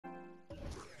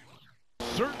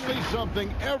certainly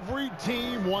something every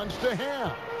team wants to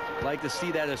have. Like to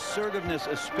see that assertiveness,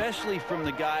 especially from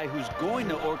the guy who's going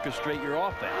to orchestrate your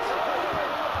offense.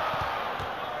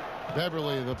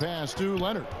 Beverly, the pass to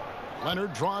Leonard.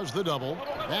 Leonard draws the double.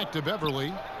 Back to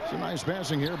Beverly. It's a nice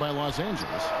passing here by Los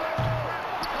Angeles.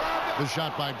 The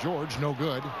shot by George, no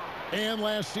good. And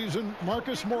last season,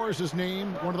 Marcus Morris's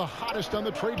name, one of the hottest on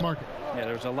the trade market. Yeah,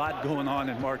 there's a lot going on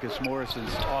in Marcus Morris's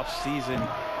offseason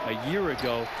a year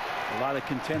ago. A lot of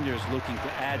contenders looking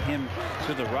to add him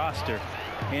to the roster.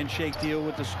 Handshake deal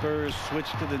with the Spurs,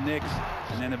 switched to the Knicks,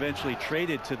 and then eventually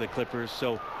traded to the Clippers.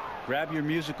 So grab your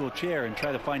musical chair and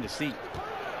try to find a seat.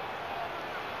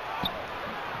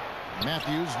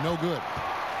 Matthews, no good.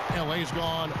 LA's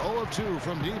gone 0 of 2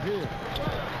 from deep here.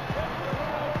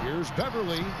 Here's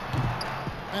Beverly.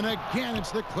 And again,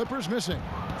 it's the Clippers missing.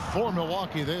 For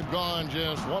Milwaukee, they've gone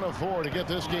just 1 of 4 to get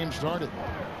this game started.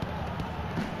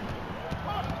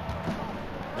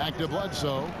 Back to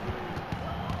Bledsoe.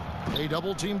 They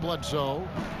double-team Bledsoe.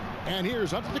 And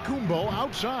here's Antetokounmpo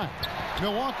outside.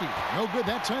 Milwaukee, no good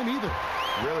that time either.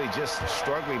 Really just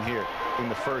struggling here in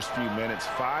the first few minutes.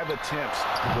 5 attempts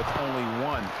with only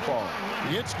 1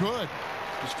 falling. It's good.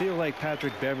 Just feel like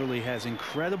Patrick Beverly has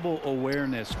incredible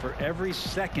awareness for every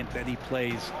second that he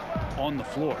plays on the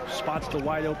floor. Spots the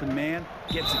wide open man,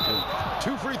 gets it to him.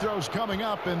 2 free throws coming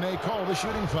up, and they call the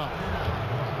shooting foul.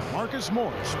 Marcus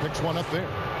Morris picks one up there.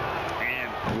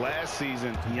 And last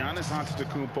season, Giannis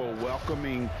Antetokounmpo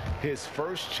welcoming his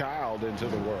first child into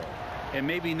the world. And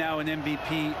maybe now an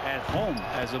MVP at home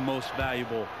as a most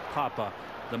valuable papa.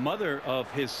 The mother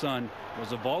of his son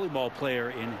was a volleyball player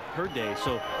in her day,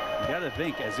 so you got to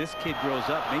think, as this kid grows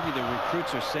up, maybe the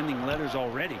recruits are sending letters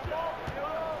already.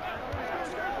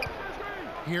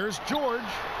 Here's George.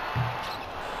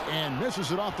 And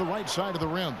misses it off the right side of the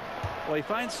rim. Well, he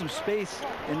finds some space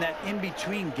in that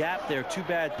in-between gap there. Too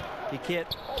bad he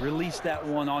can't release that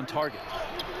one on target.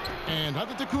 And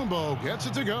Antetokounmpo gets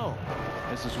it to go.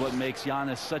 This is what makes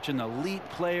Giannis such an elite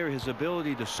player, his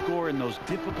ability to score in those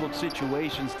difficult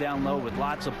situations down low with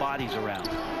lots of bodies around.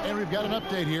 And we've got an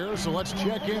update here, so let's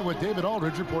check in with David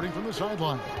Aldridge reporting from the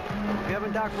sideline.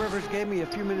 Kevin, Doc Rivers gave me a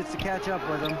few minutes to catch up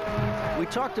with him. We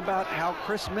talked about how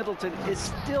Chris Middleton is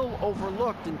still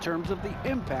overlooked in terms of the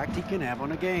impact he can have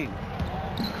on a game.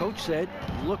 Coach said,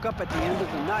 look up at the end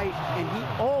of the night, and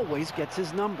he always gets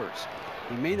his numbers.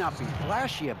 He may not be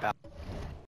flashy about it.